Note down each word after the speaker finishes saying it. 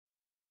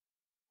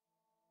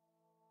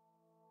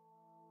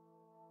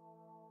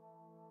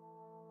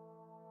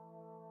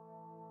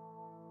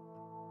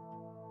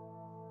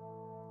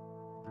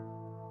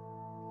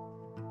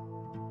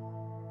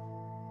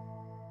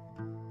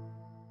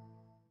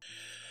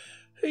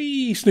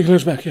Hey,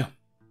 sneekylinux back here.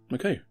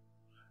 Okay,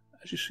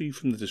 as you see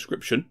from the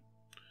description,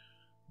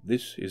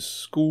 this is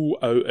Skool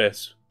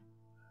OS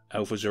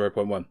Alpha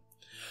 0.1.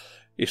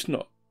 It's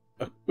not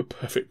a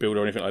perfect build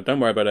or anything like that. Don't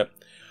worry about it.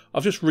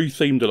 I've just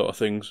rethemed a lot of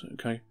things,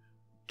 okay,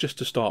 just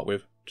to start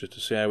with, just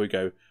to see how we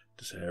go,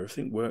 to see how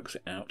everything works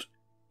out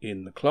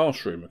in the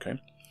classroom,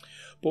 okay.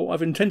 But what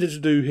I've intended to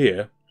do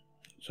here,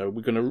 so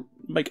we're going to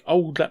make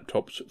old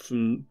laptops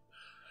from,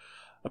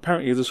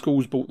 apparently the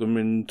schools bought them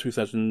in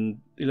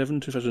 2011,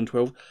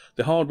 2012.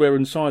 The hardware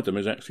inside them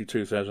is actually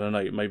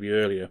 2008, maybe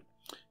earlier.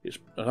 It's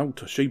an old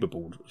Toshiba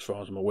board, as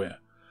far as I'm aware.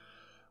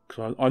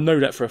 Because I know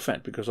that for a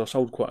fact, because I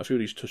sold quite a few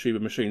of these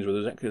Toshiba machines with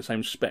exactly the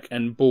same spec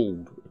and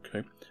board,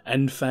 okay,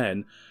 and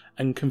fan,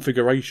 and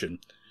configuration,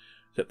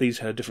 that these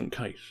had a different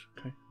case,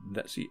 okay.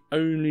 That's the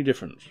only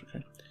difference,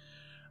 okay.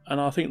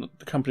 And I think that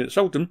the company that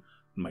sold them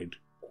made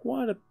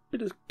quite a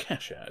bit of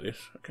cash out of this,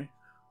 okay.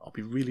 I'll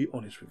be really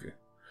honest with you.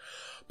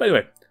 But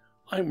anyway,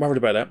 I ain't worried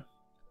about that.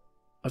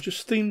 I've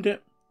just themed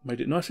it, made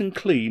it nice and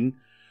clean,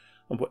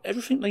 and put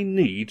everything they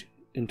need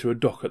into a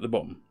dock at the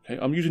bottom. Okay,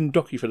 I'm using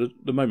Docky for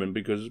the moment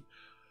because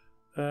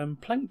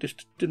Plank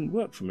just didn't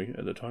work for me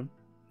at the time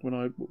when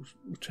I was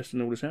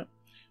testing all this out.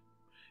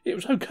 It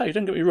was okay,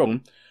 don't get me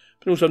wrong,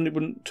 but all of a sudden it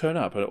wouldn't turn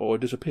up or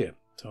disappear.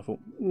 So I thought,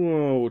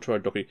 oh, we'll try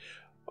Docky.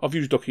 I've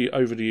used Docky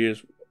over the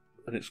years,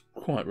 and it's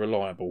quite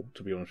reliable,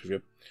 to be honest with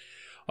you.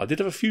 I did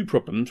have a few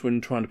problems when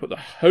trying to put the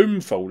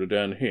home folder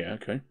down here,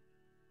 okay.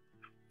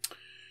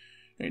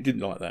 It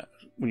didn't like that.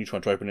 When you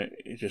tried to open it,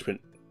 it just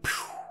went pew.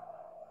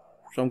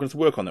 So I'm going to have to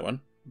work on that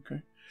one,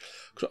 okay.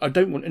 Because I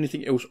don't want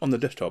anything else on the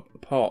desktop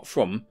apart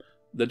from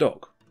the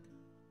dock.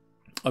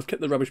 I've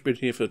kept the rubbish bin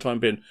here for the time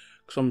being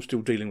because I'm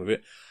still dealing with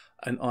it.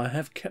 And I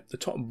have kept the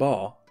top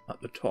bar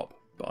at the top,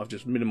 but I've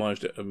just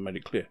minimised it and made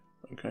it clear,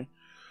 okay.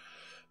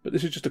 But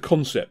this is just a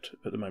concept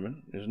at the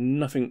moment. There's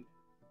nothing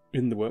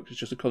in the works, it's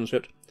just a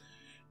concept.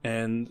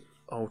 And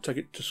I'll take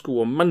it to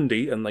school on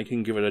Monday and they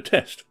can give it a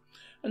test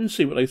and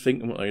see what they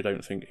think and what they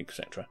don't think,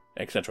 etc,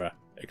 etc,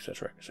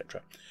 etc,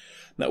 etc.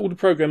 Now all the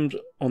programs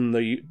on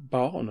the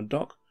bar, on the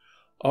dock,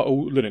 are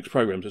all Linux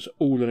programs. It's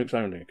all Linux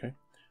only, okay?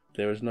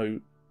 There is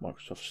no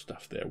Microsoft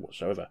stuff there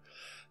whatsoever.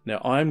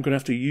 Now I'm going to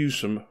have to use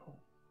some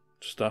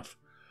stuff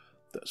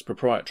that's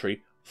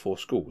proprietary for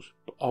schools,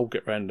 but I'll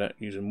get around that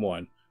using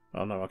Wine.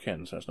 I know I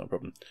can, so that's not a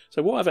problem.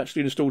 So what I've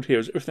actually installed here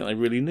is everything they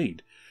really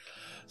need.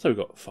 So we've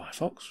got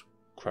Firefox,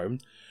 Chrome.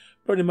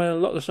 Bearing in mind, a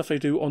lot of the stuff they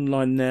do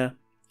online now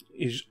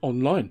is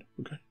online,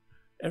 okay?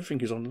 Everything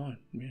is online,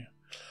 yeah.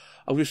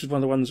 Oh, this is one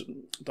of the ones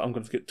that I'm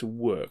going to get to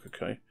work,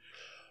 okay?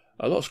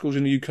 A lot of schools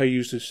in the UK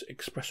use this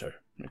Espresso,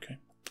 okay?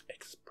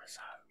 Espresso,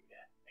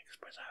 yeah,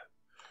 Espresso.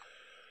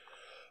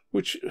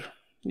 Which,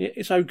 yeah,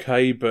 it's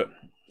okay, but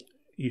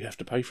you have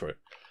to pay for it.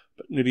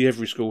 But nearly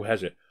every school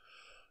has it.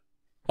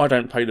 I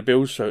don't pay the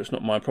bills, so it's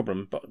not my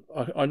problem, but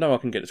I know I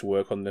can get it to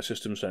work on their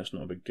system, so it's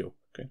not a big deal,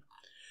 okay?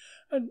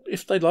 And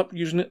if they like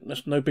using it,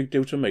 that's no big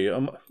deal to me.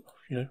 You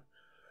know,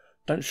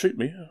 don't shoot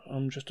me,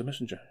 I'm just a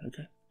messenger,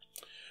 okay?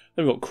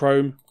 Then we've got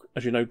Chrome.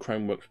 As you know,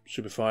 Chrome works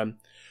super fine.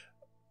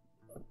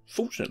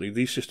 Fortunately,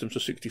 these systems are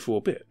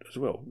 64-bit as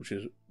well, which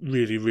is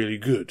really, really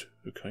good,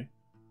 okay?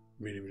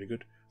 Really, really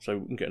good. So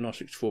we can get a nice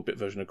 64-bit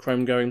version of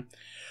Chrome going,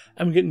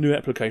 and we get new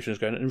applications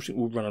going, and everything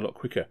will run a lot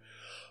quicker.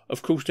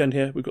 Of course, down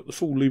here, we've got the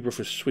full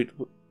LibreOffice suite.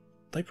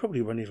 They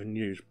probably won't even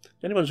use.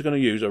 The only ones who are going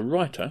to use are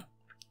Writer,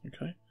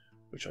 okay,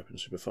 which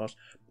opens super fast.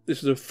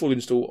 This is a full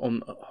install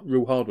on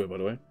real hardware, by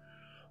the way.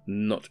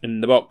 Not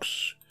in the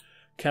box.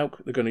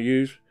 Calc, they're going to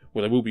use.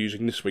 Well, they will be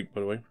using this week,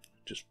 by the way,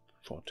 just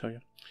before I tell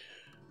you.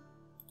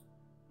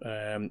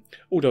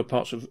 All the other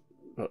parts of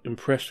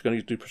Impress are going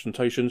to do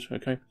presentations,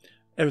 okay.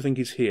 Everything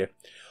is here.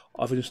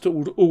 I've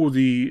installed all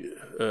the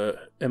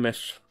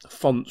MS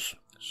fonts,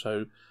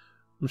 so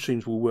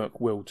machines will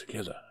work well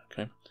together,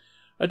 okay.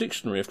 A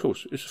dictionary, of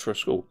course, this is for a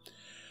school.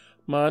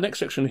 My next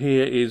section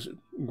here is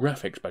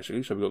graphics,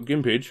 basically. So we've got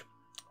Gimpage,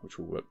 which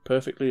will work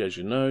perfectly, as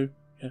you know.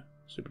 Yeah,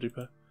 super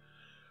duper.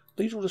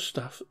 These are all the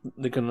stuff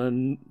they're going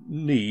to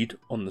need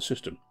on the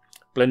system.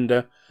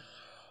 Blender,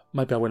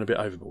 maybe I went a bit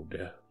overboard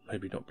there.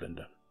 Maybe not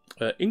Blender.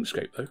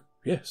 Inkscape, though.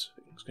 Yes,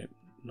 Inkscape,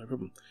 no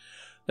problem.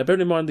 Now,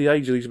 bearing in mind the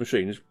age of these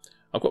machines,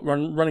 I've got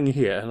running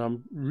here, and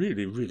I'm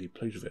really, really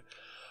pleased with it.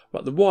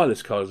 But the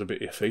wireless card is a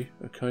bit iffy,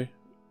 okay?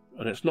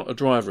 And it's not a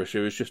driver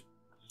issue, it's just,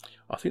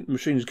 I think the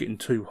machine's getting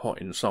too hot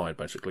inside,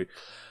 basically.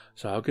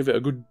 So I'll give it a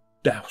good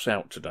douse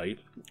out today.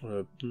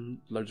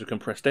 Loads of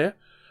compressed air.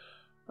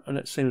 And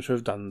it seems to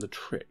have done the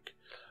trick.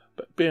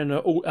 But being an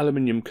all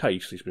aluminium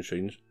case, these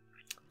machines,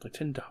 they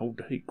tend to hold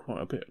the heat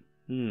quite a bit.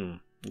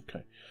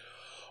 Okay.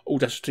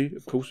 Audacity,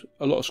 of course.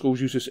 A lot of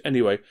schools use this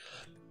anyway.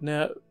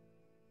 Now,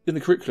 in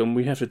the curriculum,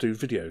 we have to do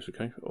videos,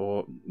 okay?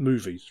 Or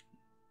movies.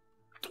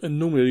 And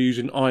normally they're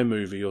using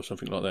iMovie or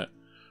something like that.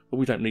 But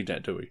we don't need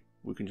that, do we?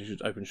 We can just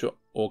use OpenShot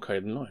or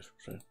Kdenlive.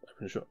 So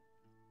OpenShot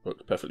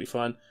works perfectly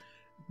fine.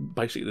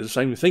 Basically the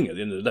same thing at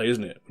the end of the day,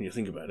 isn't it? When you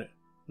think about it.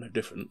 No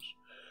difference.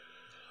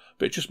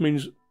 But it just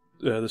means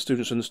the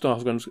students and the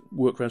staff are going to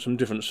work around some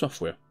different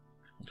software.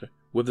 Okay.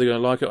 Whether they're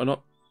going to like it or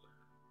not,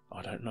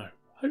 I don't know.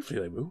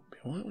 Hopefully they will. Be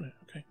alright, won't it?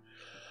 Okay.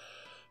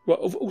 Well,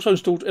 I've also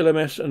installed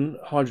LMS and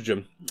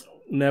Hydrogen.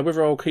 Now,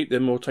 whether I'll keep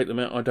them or take them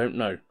out, I don't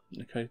know.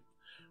 Okay.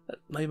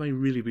 They may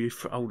really be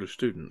for older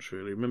students,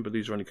 really. Remember,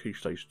 these are only Key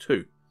Stage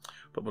 2.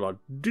 But what I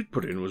did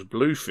put in was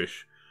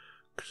Bluefish,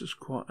 because it's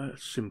quite a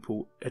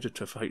simple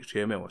editor for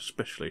HTML,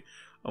 especially.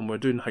 And we're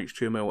doing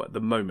HTML at the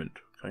moment,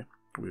 okay,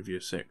 with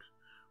Year 6,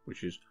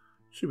 which is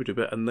super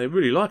duper, and they're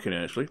really liking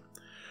it, actually.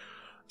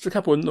 There's a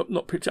couple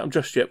not picked it up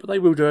just yet, but they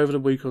will do over the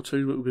week or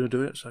two. We're going to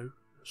do it, so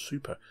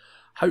super.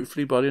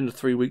 Hopefully, by the end of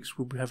 3 weeks,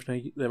 we'll be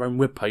having their own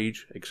web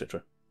page,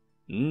 etc.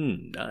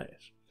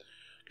 Nice.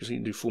 Because you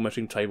can do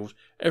formatting tables.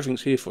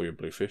 Everything's here for you,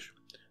 Bluefish.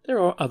 There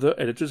are other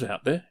editors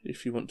out there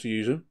if you want to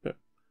use them, but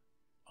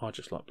I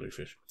just like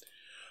Bluefish.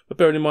 But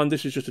bearing in mind,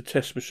 this is just a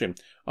test machine.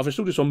 I've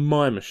installed this on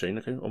my machine,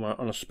 okay,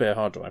 on a spare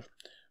hard drive,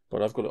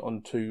 but I've got it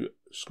on 2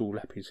 Skool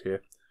lappies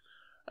here,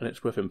 and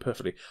it's working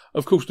perfectly.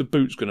 Of course, the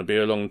boot's going to be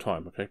a long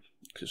time, okay,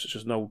 because it's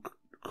just an old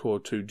Core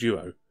 2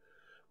 Duo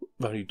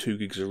with only 2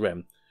 gigs of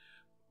RAM.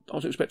 I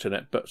was expecting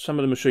that, but some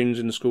of the machines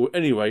in the school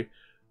anyway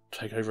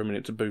take over a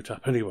minute to boot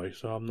up anyway,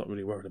 so I'm not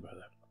really worried about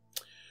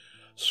that.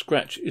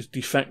 Scratch is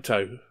de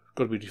facto.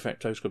 Got to be de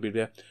facto, it's got to be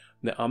there.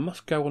 Now, I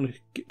must go on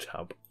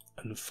GitHub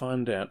and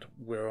find out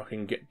where I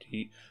can get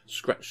the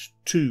Scratch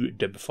 2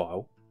 deb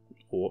file,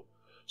 or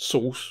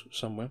source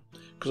somewhere,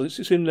 because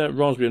it's in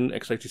Raspberry and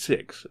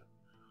x86,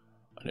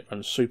 and it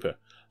runs super,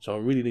 so I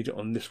really need it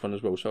on this one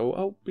as well, so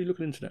I'll be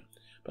looking into that.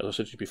 But as I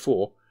said to you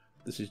before,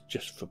 this is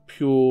just for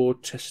pure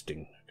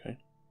testing, okay?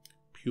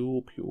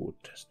 Pure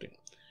testing.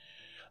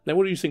 Now,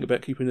 what do you think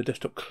about keeping the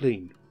desktop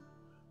clean,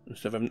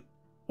 instead of having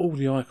all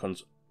the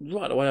icons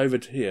right the way over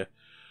to here,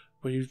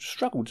 where you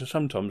struggle to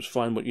sometimes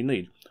find what you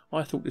need?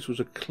 I thought this was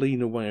a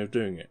cleaner way of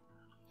doing it.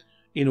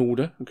 In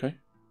order, okay?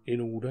 In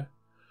order.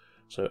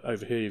 So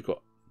over here you've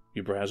got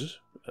your browsers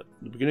at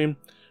the beginning,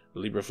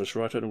 LibreOffice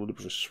Writer and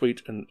LibreOffice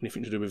Suite and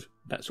anything to do with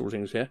that sort of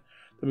things here.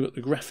 Then we've got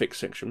the graphics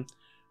section.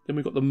 Then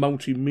we've got the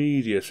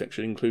multimedia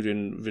section,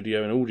 including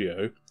video and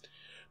audio.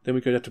 Then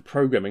we go down to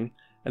programming,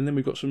 and then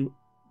we've got some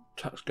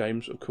Tux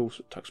games, of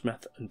course, Tux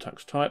Math and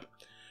Tux Type.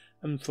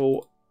 And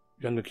for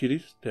younger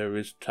kiddies, there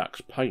is Tux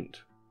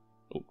Paint.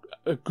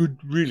 A good,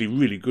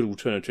 really good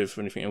alternative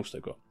for anything else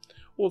they've got.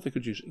 Or they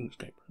could use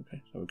Inkscape.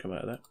 Okay, so we'll come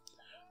out of that.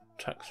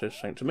 Tux says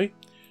something to me,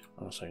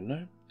 and I'll say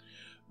no.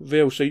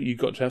 VLC you've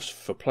got to have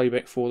for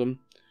playback for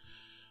them.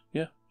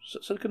 Yeah, so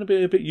they're going to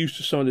be a bit used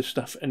to some of this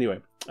stuff anyway.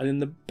 And in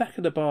the back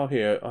of the bar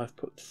here, I've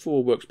put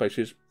 4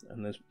 workspaces,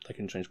 and they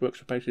can change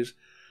workspaces.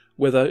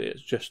 Whether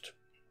it's just,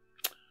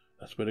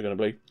 that's where they're going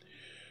to be.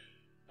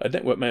 A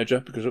network manager,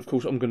 because of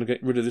course I'm going to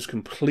get rid of this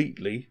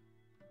completely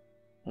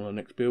on the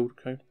next build,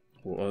 okay?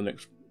 Or on the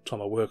next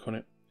time I work on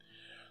it.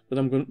 Then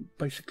I'm going to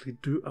basically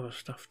do other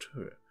stuff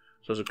to it.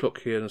 So there's a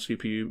clock here and a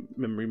CPU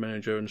memory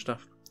manager and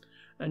stuff.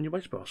 And your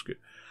wastebasket.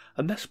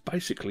 And that's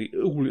basically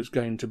all it's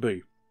going to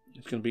be.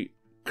 It's going to be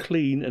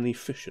clean and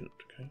efficient.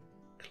 Okay?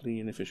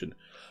 Clean and efficient.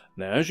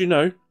 Now, as you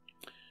know,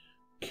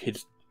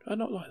 kids are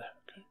not like that.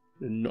 Okay?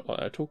 They're not like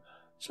that at all.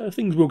 So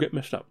things will get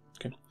messed up.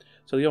 Okay?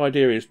 So the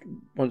idea is,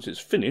 once it's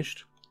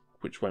finished,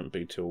 which won't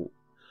be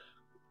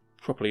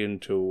properly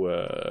until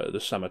the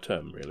summer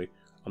term, really.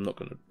 I'm not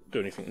going to do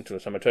anything until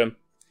the summer term.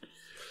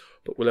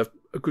 But we'll have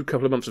a good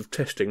couple of months of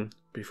testing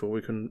before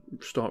we can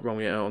start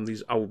rolling it out on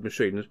these old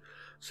machines.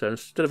 So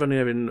instead of only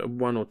having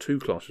 1 or 2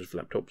 classes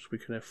of laptops, we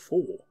can have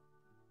 4.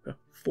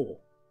 4.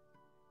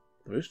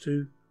 There is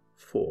 2,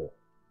 4.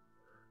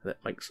 And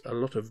that makes a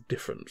lot of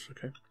difference,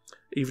 okay?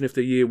 Even if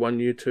they're year 1,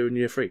 year 2 and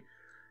year 3.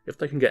 If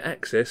they can get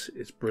access,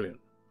 it's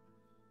brilliant.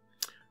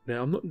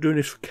 Now, I'm not doing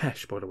this for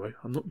cash, by the way.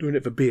 I'm not doing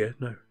it for beer.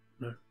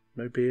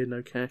 No beer,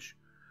 no cash.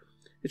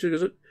 It's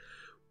because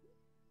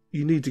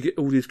you need to get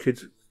all these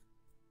kids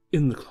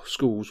in the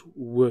schools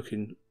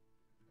working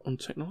on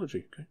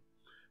technology. Okay?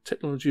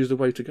 Technology is the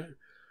way to go.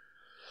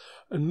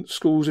 And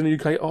schools in the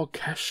UK are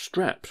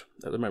cash-strapped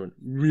at the moment.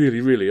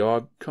 Really,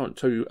 I can't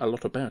tell you a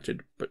lot about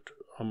it, but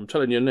I'm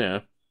telling you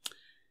now,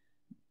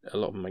 a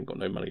lot of them ain't got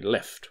no money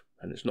left,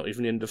 and it's not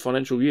even the end of the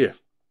financial year.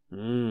 I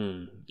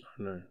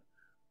know.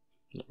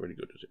 Not really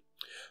good, is it?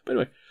 But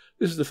anyway,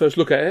 this is the first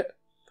look at it.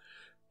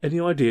 Any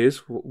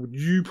ideas? What would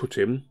you put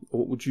in,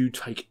 or what would you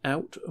take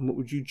out, and what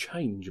would you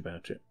change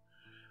about it?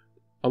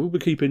 I will be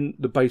keeping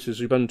the bases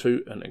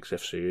Ubuntu and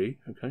XFCE,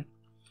 okay?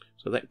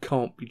 So that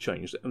can't be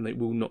changed, and they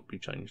will not be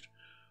changed.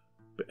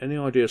 But any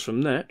ideas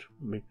from that?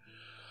 I mean,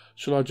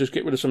 shall I just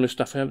get rid of some of this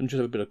stuff out and just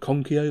have a bit of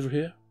conky over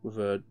here with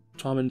a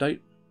time and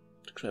date?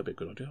 That would be a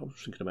good idea. I was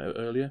thinking about it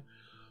earlier.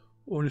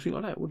 Or anything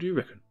like that. What do you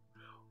reckon?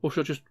 Or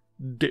should I just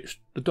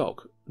ditch the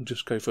dock and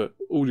just go for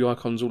all the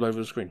icons all over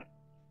the screen?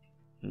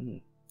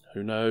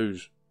 Who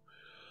knows?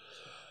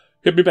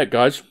 Hit me back,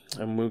 guys,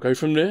 and we'll go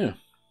from there.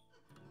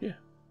 Yeah.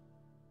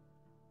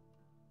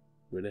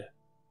 We're there.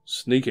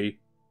 Sneaky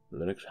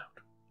Linux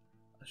out.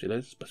 See you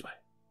later. Bye-bye.